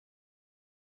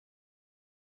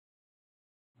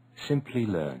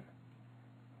Simplilearn.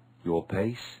 Your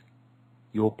pace,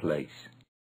 your place.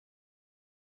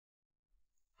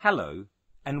 Hello,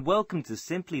 and welcome to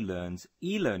Simplilearn's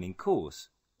e-learning course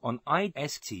on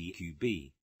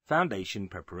ISTQB, Foundation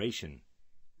Preparation.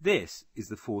 This is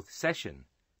the fourth session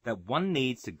that one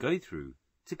needs to go through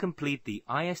to complete the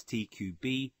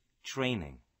ISTQB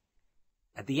training.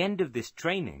 At the end of this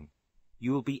training,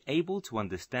 you will be able to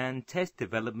understand test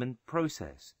development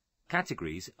process,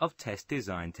 categories of test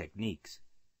design techniques.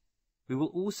 We will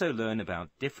also learn about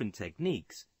different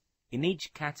techniques in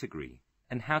each category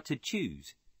and how to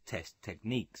choose test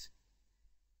techniques.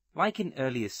 Like in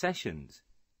earlier sessions,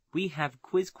 we have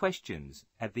quiz questions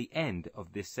at the end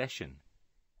of this session,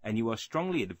 and you are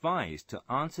strongly advised to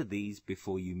answer these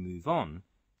before you move on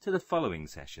to the following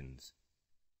sessions.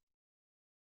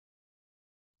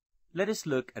 Let us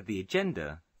look at the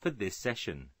agenda for this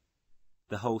session.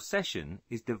 The whole session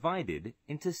is divided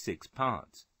into 6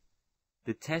 parts.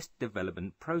 The test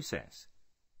development process,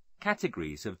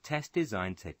 categories of test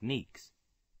design techniques,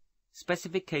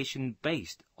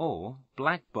 specification-based or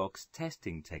black box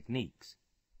testing techniques,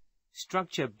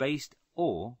 structure-based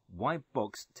or white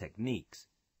box techniques,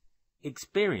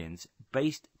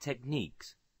 experience-based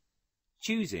techniques,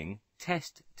 choosing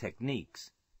test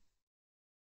techniques.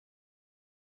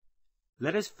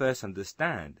 Let us first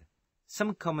understand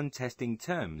some common testing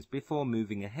terms before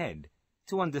moving ahead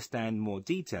to understand more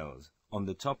details on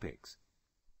the topics.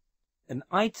 An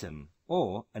item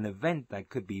or an event that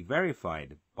could be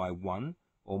verified by one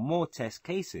or more test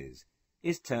cases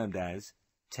is termed as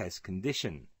test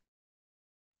condition.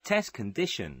 Test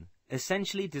condition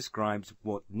essentially describes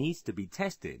what needs to be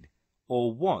tested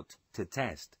or what to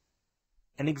test.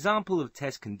 An example of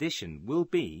test condition will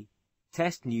be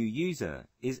test new user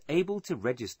is able to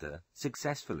register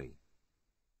successfully.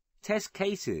 Test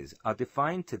cases are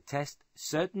defined to test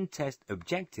certain test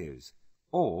objectives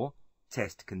or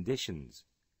test conditions.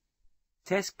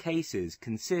 Test cases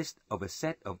consist of a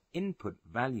set of input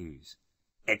values,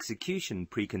 execution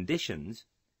preconditions,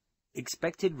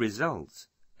 expected results,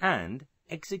 and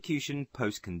execution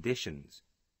postconditions.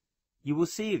 You will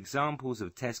see examples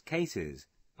of test cases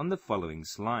on the following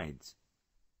slides.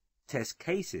 Test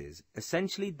cases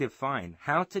essentially define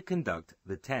how to conduct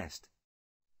the test.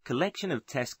 Collection of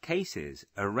test cases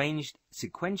arranged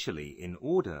sequentially in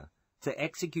order to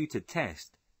execute a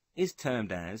test is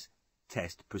termed as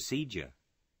test procedure.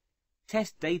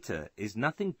 Test data is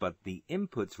nothing but the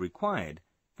inputs required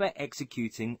for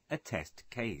executing a test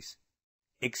case.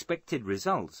 Expected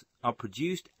results are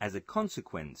produced as a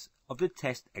consequence of the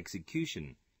test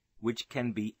execution, which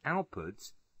can be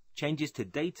outputs, changes to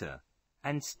data,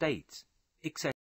 and states, etc.